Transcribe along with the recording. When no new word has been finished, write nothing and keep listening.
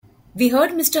We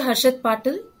heard Mr. Harshad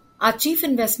Patil, our Chief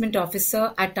Investment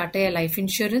Officer at Tata AIA Life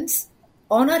Insurance,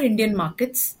 on our Indian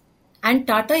markets and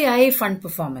Tata AIA fund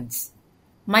performance.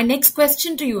 My next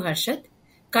question to you, Harshad.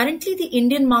 Currently, the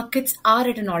Indian markets are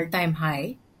at an all-time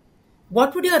high.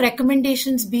 What would your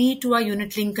recommendations be to our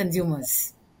unit-linked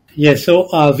consumers? Yes, so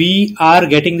we are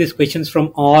getting these questions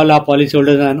from all our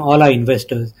policyholders and all our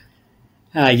investors.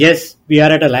 Yes, we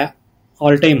are at a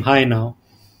all-time high now,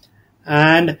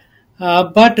 and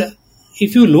but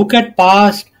if you look at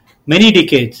past many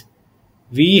decades,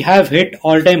 we have hit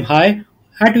all-time high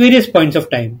at various points of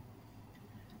time,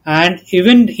 and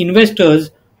even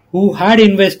investors who had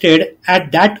invested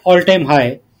at that all-time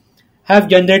high have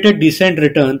generated decent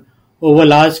return over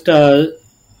last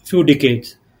few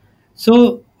decades.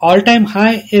 So all-time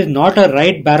high is not a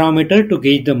right barometer to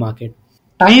gauge the market.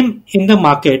 Time in the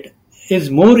market is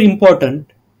more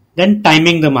important than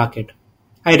timing the market.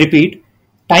 I repeat,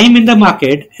 time in the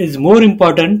market is more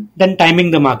important than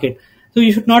timing the market. So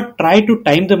you should not try to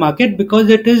time the market because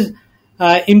it is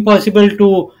impossible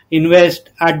to invest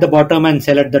at the bottom and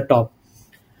sell at the top.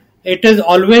 It is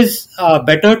always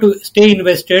better to stay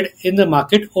invested in the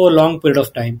market over a long period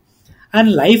of time.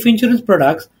 And life insurance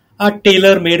products are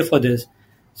tailor made for this.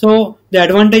 So the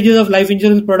advantages of life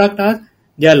insurance product are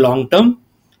they are long term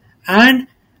and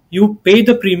you pay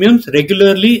the premiums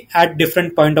regularly at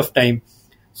different point of time.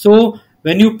 So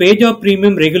when you pay your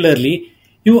premium regularly,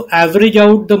 you average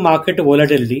out the market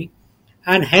volatility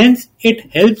and hence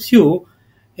it helps you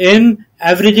in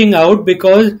averaging out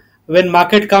because when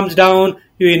market comes down,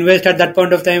 you invest at that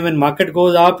point of time. When market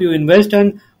goes up, you invest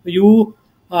and you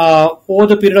over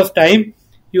the period of time,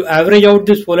 you average out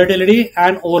this volatility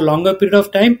and over longer period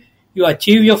of time, you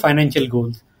achieve your financial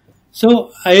goals.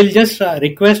 So I will just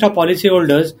request our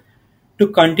policyholders to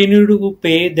continue to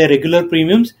pay their regular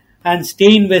premiums and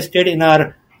stay invested in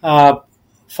our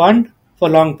fund for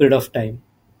long period of time.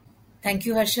 Thank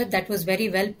you, Harshad. That was very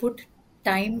well put.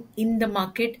 Time in the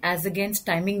market as against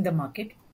timing the market.